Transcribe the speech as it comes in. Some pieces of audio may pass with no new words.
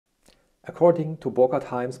According to Burkhard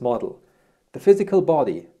Heim's model, the physical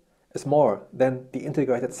body is more than the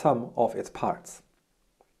integrated sum of its parts.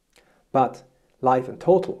 But life in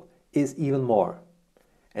total is even more.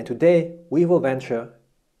 And today we will venture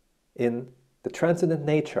in the transcendent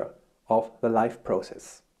nature of the life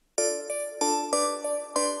process.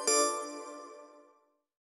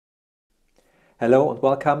 Hello and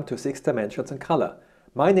welcome to 6 Dimensions in Color.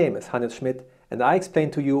 My name is Schmid and I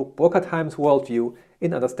explain to you Burkhard Heim's worldview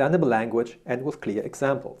in understandable language and with clear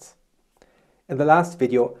examples. In the last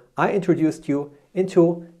video I introduced you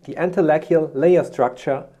into the intellectual layer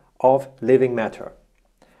structure of living matter.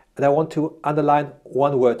 And I want to underline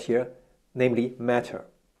one word here, namely matter.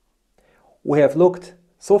 We have looked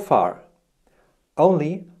so far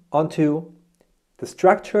only onto the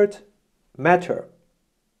structured matter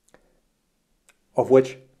of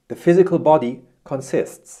which the physical body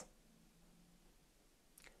consists.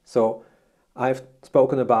 So I've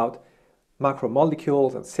spoken about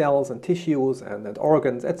macromolecules and cells and tissues and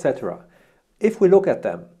organs, etc. If we look at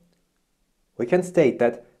them, we can state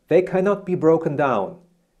that they cannot be broken down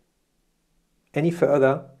any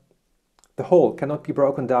further. The whole cannot be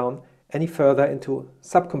broken down any further into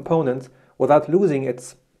subcomponents without losing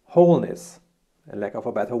its wholeness, in lack of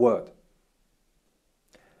a better word.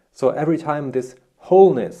 So every time this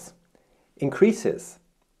wholeness increases,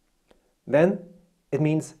 then it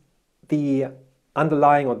means the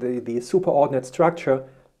underlying or the superordinate structure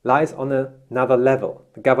lies on another level.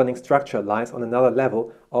 The governing structure lies on another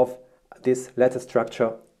level of this lattice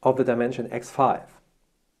structure of the dimension x5.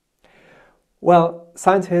 Well,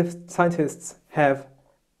 scientists have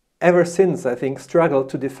ever since, I think, struggled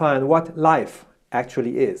to define what life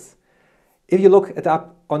actually is. If you look it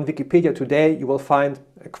up on Wikipedia today, you will find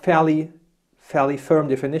a fairly firm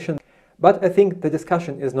definition, but I think the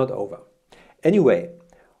discussion is not over. Anyway,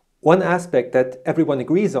 one aspect that everyone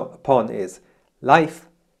agrees upon is life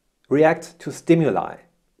reacts to stimuli.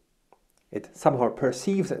 It somehow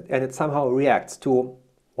perceives it and it somehow reacts to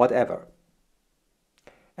whatever.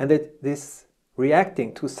 And that this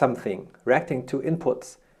reacting to something, reacting to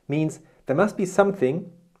inputs, means there must be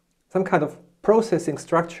something, some kind of processing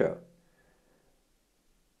structure,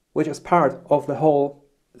 which is part of the whole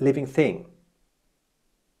living thing.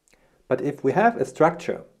 But if we have a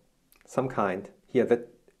structure, some kind here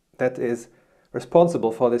that is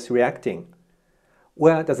responsible for this reacting,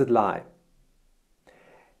 where does it lie?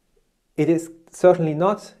 It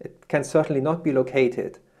can certainly not be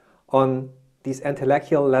located on these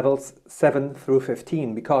intellectual levels 7 through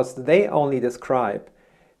 15, because they only describe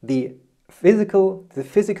the physical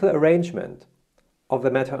arrangement of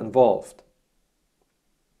the matter involved.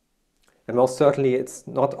 And most certainly it's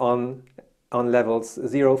not on levels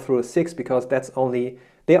 0 through 6, because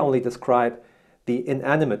they only describe the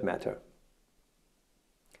inanimate matter.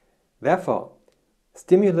 Therefore,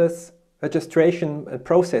 stimulus, registration and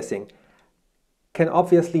processing can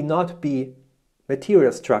obviously not be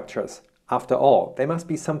material structures after all. They must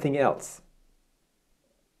be something else.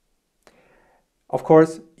 Of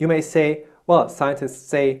course, you may say, well, scientists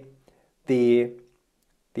say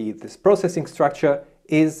this processing structure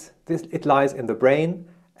it lies in the brain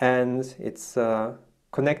and it's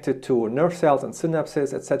connected to nerve cells and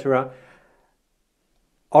synapses, etc.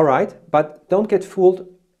 All right, but don't get fooled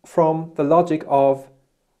from the logic of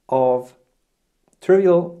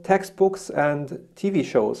trivial textbooks and TV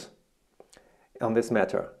shows on this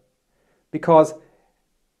matter. Because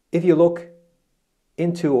if you look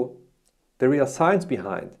into the real science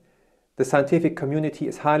behind, the scientific community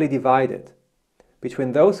is highly divided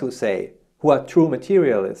between those who are true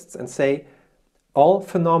materialists and say all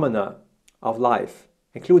phenomena of life,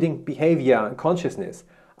 including behavior and consciousness,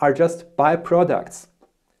 are just byproducts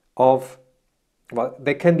of, well,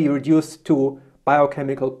 they can be reduced to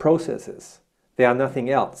biochemical processes. They are nothing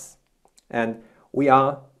else. And we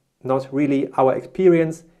are not really our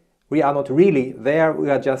experience. We are not really there. We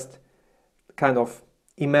are just kind of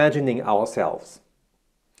imagining ourselves.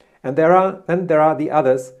 And then there are the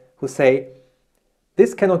others who say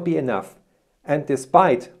this cannot be enough. And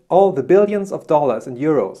despite all the billions of dollars and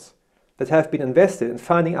euros that have been invested in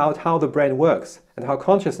finding out how the brain works and how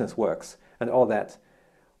consciousness works and all that,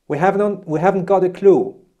 we haven't got a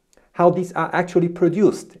clue how these are actually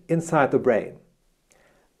produced inside the brain.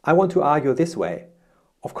 I want to argue this way.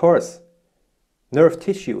 Of course, nerve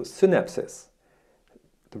tissues, synapses,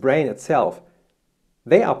 the brain itself,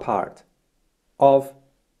 they are part of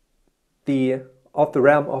the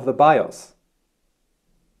realm of the bios.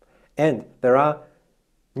 And there are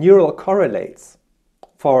neural correlates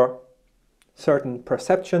for certain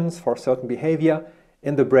perceptions, for certain behavior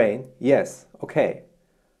in the brain. Yes, okay.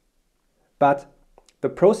 But the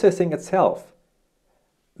processing itself,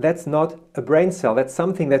 that's not a brain cell, that's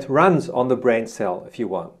something that runs on the brain cell, if you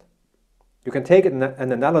want. You can take an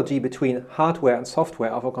analogy between hardware and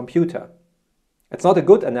software of a computer. It's not a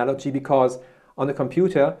good analogy because on a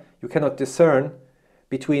computer you cannot discern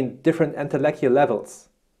between different intellectual levels.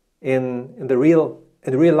 In real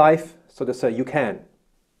life, so to say, you can.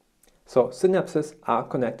 So synapses are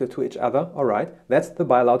connected to each other, all right, that's the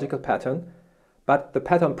biological pattern. But the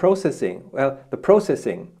pattern processing, well, the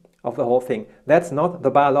processing of the whole thing, that's not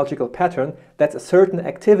the biological pattern, that's a certain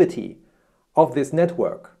activity of this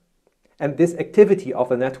network. And this activity of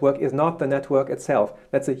the network is not the network itself.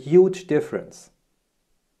 That's a huge difference.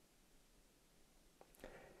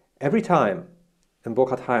 Every time in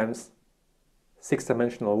Burkhard Heim's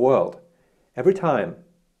six-dimensional world, every time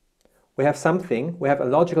we have something, we have a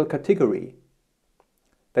logical category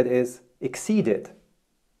that is exceeded.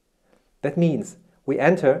 That means we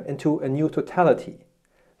enter into a new totality.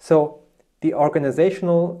 So the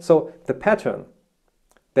pattern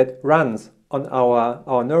that runs on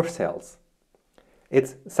our nerve cells,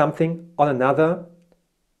 it's something on another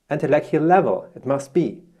intellectual level, it must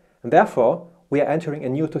be. And therefore, we are entering a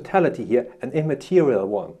new totality here, an immaterial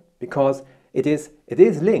one, because it is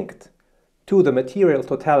linked to the material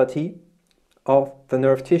totality of the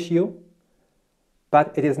nerve tissue,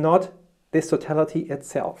 but it is not this totality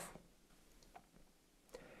itself.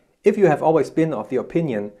 If you have always been of the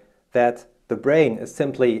opinion that the brain is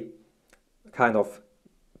simply a kind of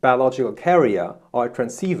biological carrier or a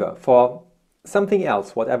transceiver for something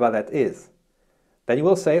else, whatever that is, then you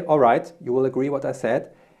will say, all right, you will agree what I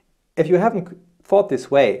said. If you haven't thought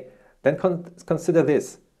this way, then consider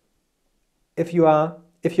this. If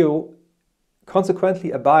you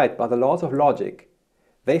consequently abide by the laws of logic,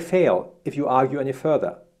 they fail if you argue any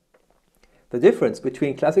further. The difference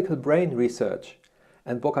between classical brain research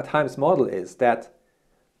and Burkhard Heim's model is that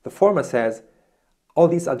the former says, all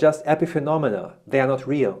these are just epiphenomena, they are not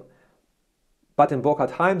real. But in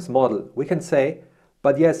Burkhard Heim's model, we can say,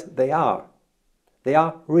 but yes, they are. They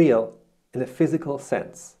are real in a physical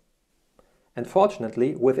sense. And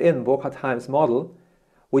fortunately, within Burkhard Heim's model,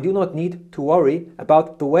 we do not need to worry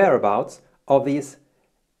about the whereabouts of these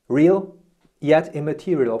real yet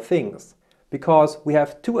immaterial things, because we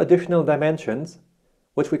have two additional dimensions,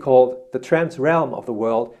 which we call the trance realm of the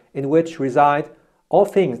world, in which reside all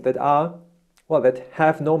things that are, well, that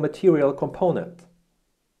have no material component.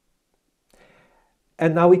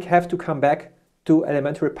 And now we have to come back to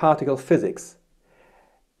elementary particle physics.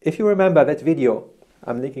 If you remember that video,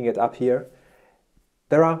 I'm linking it up here,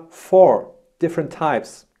 there are 4 different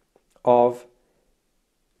types of,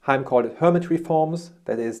 Heim called it hermitry forms,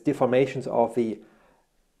 that is deformations of the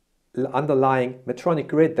underlying metronic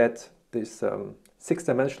grid, that this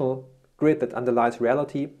six-dimensional grid that underlies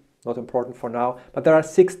reality, not important for now, but there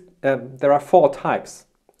are 4 types.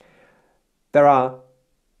 There are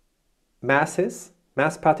masses,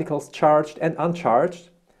 mass particles charged and uncharged,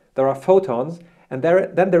 there are photons, and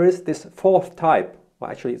then there is this 4th type,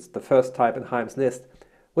 well actually it's the first type in Heim's list,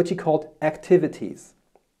 which he called activities.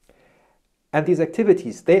 And these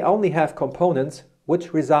activities, they only have components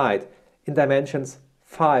which reside in dimensions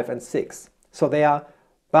 5 and 6. So they are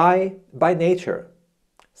by nature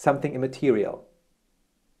something immaterial.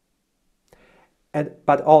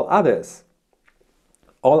 But all other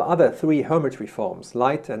 3 hermitry forms,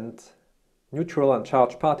 light and neutral and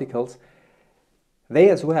charged particles, they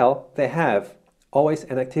have always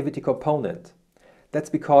an activity component. That's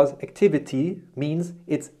because activity means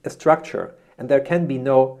it's a structure, and there can be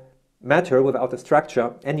no matter without a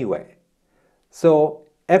structure anyway. So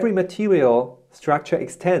every material structure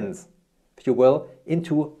extends, if you will,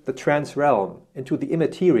 into the trance realm, into the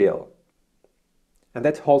immaterial. And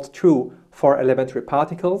that holds true for elementary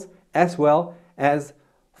particles as well as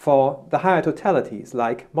for the higher totalities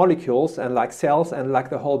like molecules and like cells and like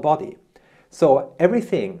the whole body. So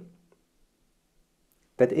everything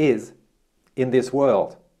that is in this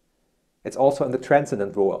world, it's also in the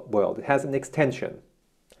transcendent world. It has an extension.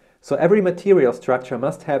 So every material structure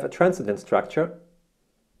must have a transcendent structure,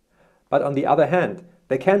 but on the other hand,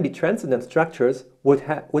 there can be transcendent structures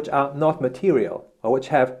which are not material or which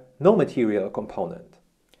have no material component.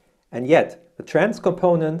 And yet, the trans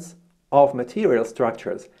components of material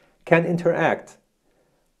structures can interact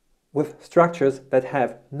with structures that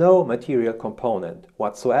have no material component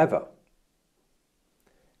whatsoever.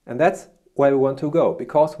 And that's where we want to go,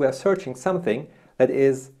 because we are searching something that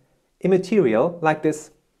is immaterial, like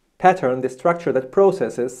this pattern, this structure that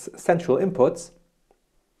processes central inputs,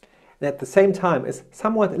 and at the same time is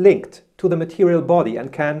somewhat linked to the material body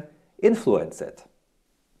and can influence it.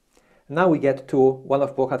 Now we get to one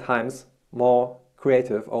of Burkhard Heim's more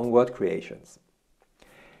creative own word creations.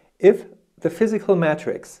 If the physical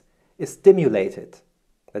matrix is stimulated,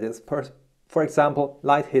 that is, for example,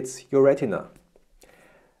 light hits your retina,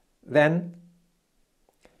 then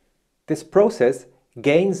this process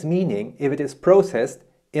gains meaning if it is processed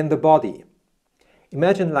in the body.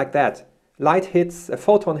 Imagine like that. Light hits, a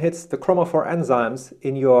photon hits the chromophore enzymes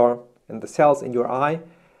in the cells in your eye,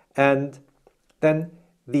 and then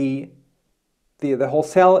the whole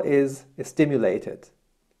cell is stimulated.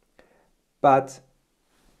 But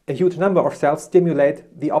a huge number of cells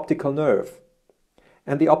stimulate the optical nerve.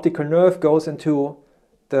 And the optical nerve goes into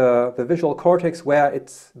the visual cortex, where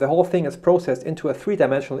the whole thing is processed into a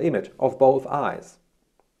three-dimensional image of both eyes.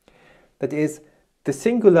 That is, the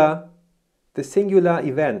singular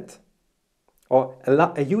event, or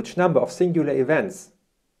a huge number of singular events,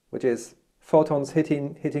 which is photons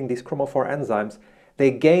hitting these chromophore enzymes,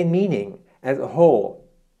 they gain meaning as a whole.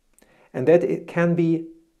 And that it can be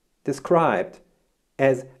described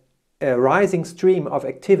as a rising stream of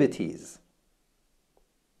activities.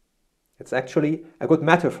 It's actually a good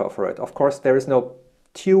metaphor for it. Of course, there is no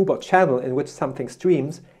tube or channel in which something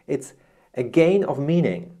streams. It's a gain of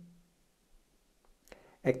meaning.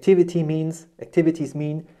 Activities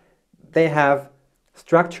mean they have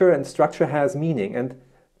structure, and structure has meaning. And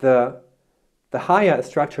the higher a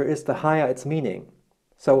structure is, the higher its meaning.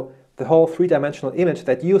 So the whole three-dimensional image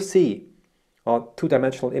that you see, or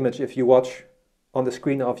two-dimensional image if you watch on the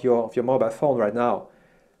screen of your mobile phone right now,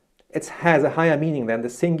 it has a higher meaning than the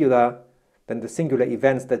singular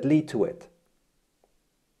events that lead to it.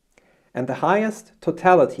 And the highest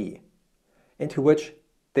totality into which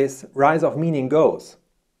this rise of meaning goes,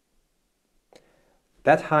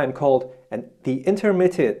 that Heim called the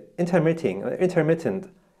intermittent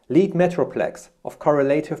lead metroplex of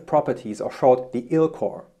correlative properties, or short, the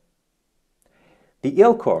IL-core. The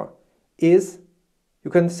IL-core is,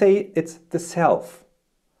 you can say, it's the self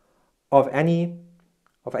of any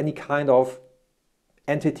kind of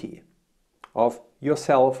entity, of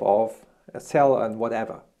yourself, of a cell, and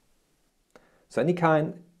whatever. So any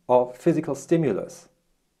kind of physical stimulus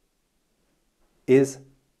is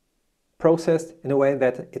processed in a way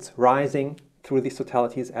that it's rising through these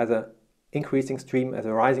totalities as a increasing stream, as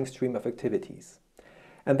a rising stream of activities.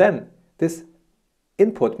 And then this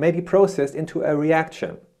input may be processed into a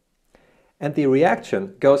reaction. And the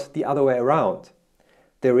reaction goes the other way around.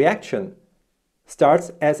 The reaction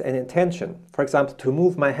starts as an intention, for example, to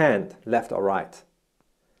move my hand left or right.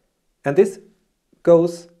 And this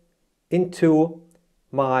goes into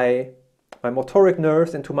my motoric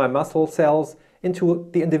nerves, into my muscle cells, into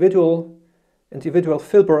the individual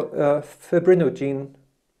fibrinogen,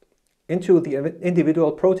 into the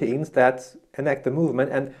individual proteins that enact the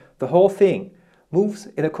movement, and the whole thing moves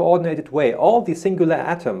in a coordinated way. All the single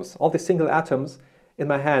atoms in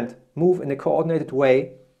my hand move in a coordinated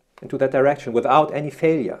way into that direction without any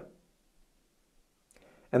failure.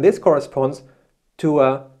 And this corresponds to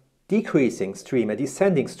a decreasing stream, a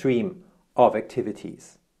descending stream of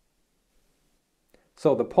activities.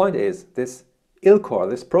 So the point is, this IL-core,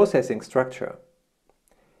 this processing structure,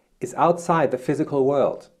 is outside the physical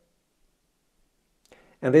world.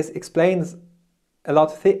 And this explains a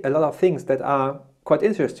lot of things that are quite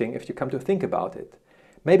interesting if you come to think about it.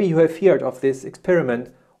 Maybe you have heard of this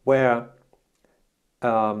experiment where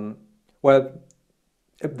the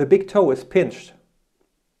big toe is pinched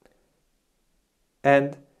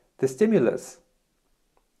and the stimulus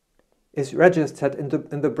is registered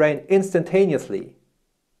in the brain instantaneously,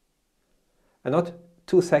 and not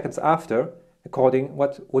 2 seconds after, according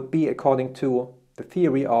to the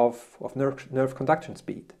theory of nerve conduction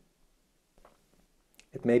speed.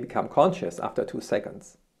 It may become conscious after 2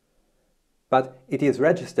 seconds, but it is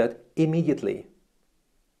registered immediately.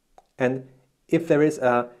 And if there is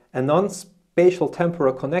a non-spatial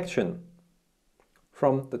temporal connection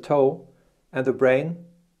from the toe and the brain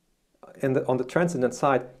on the transcendent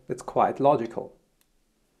side, it's quite logical.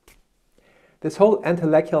 This whole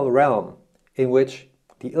intellectual realm in which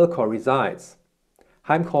the IL-core resides,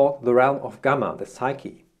 Heim called the realm of gamma, the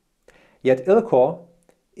psyche. Yet IL-core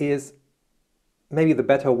is maybe the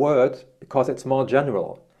better word because it's more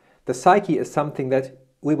general. The psyche is something that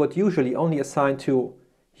we would usually only assign to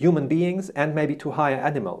human beings and maybe to higher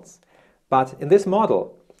animals. But in this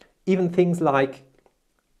model, even things like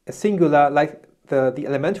a singular, like the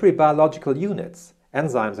elementary biological units,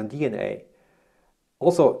 enzymes and DNA,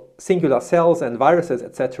 also singular cells and viruses,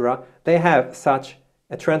 etc., they have such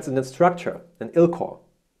a transcendent structure, an IL-core.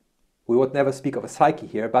 We would never speak of a psyche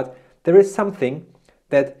here, but there is something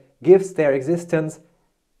that gives their existence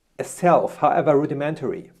a self, however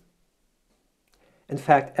rudimentary. In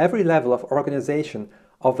fact, every level of organization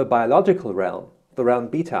of the biological realm, the realm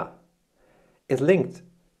beta, is linked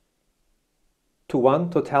to one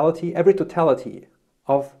totality. Every totality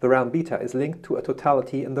of the realm beta is linked to a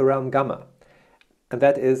totality in the realm gamma. And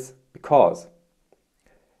that is because,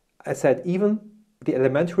 I said, even the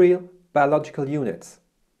elementary biological units,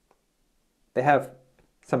 they have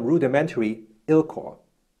some rudimentary ilcore,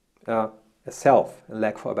 a self, in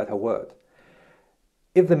lack for a better word.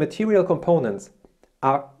 If the material components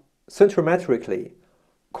are synchrometrically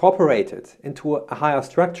cooperated into a higher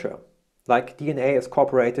structure, like DNA is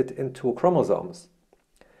cooperated into chromosomes,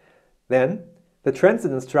 then the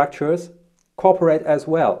transcendent structures cooperate as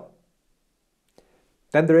well.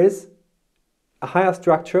 Then there is a higher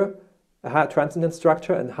structure, a higher transcendent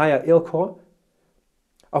structure and higher ilcore,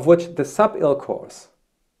 of which the sub-ilcores,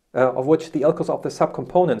 of which the ilcores of the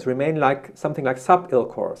subcomponents remain like something like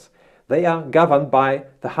sub-ilcores. They are governed by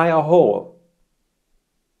the higher whole.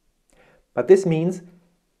 But this means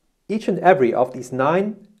each and every of these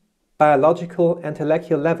 9 biological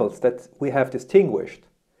intellectual levels that we have distinguished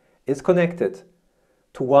is connected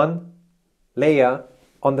to one layer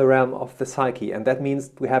on the realm of the psyche, and that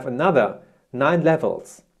means we have another 9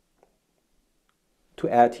 levels to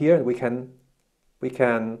add here, and we can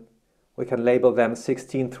label them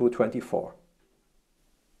 16 through 24.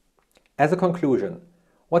 As a conclusion,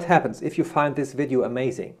 what happens if you find this video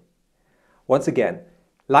amazing? Once again,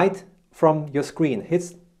 light from your screen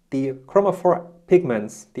hits the chromophore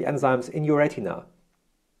pigments, the enzymes in your retina,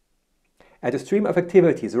 and a stream of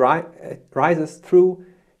activities rises through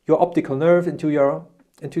your optical nerve into your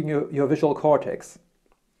visual cortex.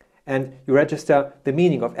 And you register the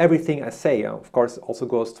meaning of everything I say. Of course, it also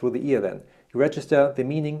goes through the ear then. You register the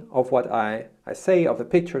meaning of what I say, of the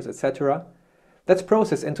pictures, etc. That's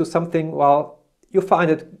processed into something, well, you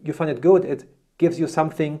find it good, it gives you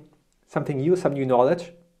something new, some new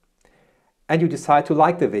knowledge, and you decide to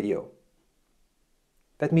like the video.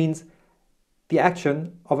 That means the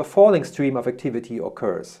action of a falling stream of activity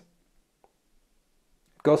occurs.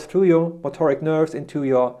 It goes through your motoric nerves into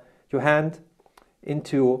your hand,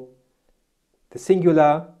 into the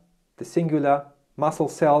singular muscle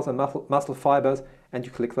cells and muscle fibers, and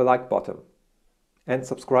you click the like button and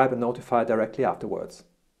subscribe and notify directly afterwards.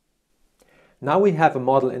 Now we have a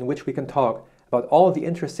model in which we can talk about all the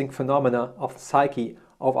interesting phenomena of the psyche,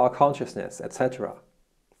 of our consciousness, etc.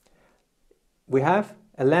 We have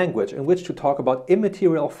a language in which to talk about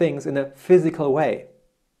immaterial things in a physical way.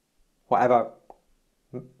 However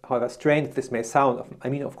strange this may sound, I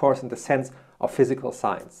mean, of course, in the sense of physical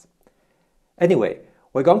science. Anyway,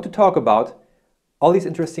 we're going to talk about all these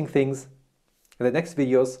interesting things in the next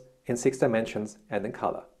videos in 6 dimensions and in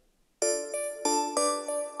color.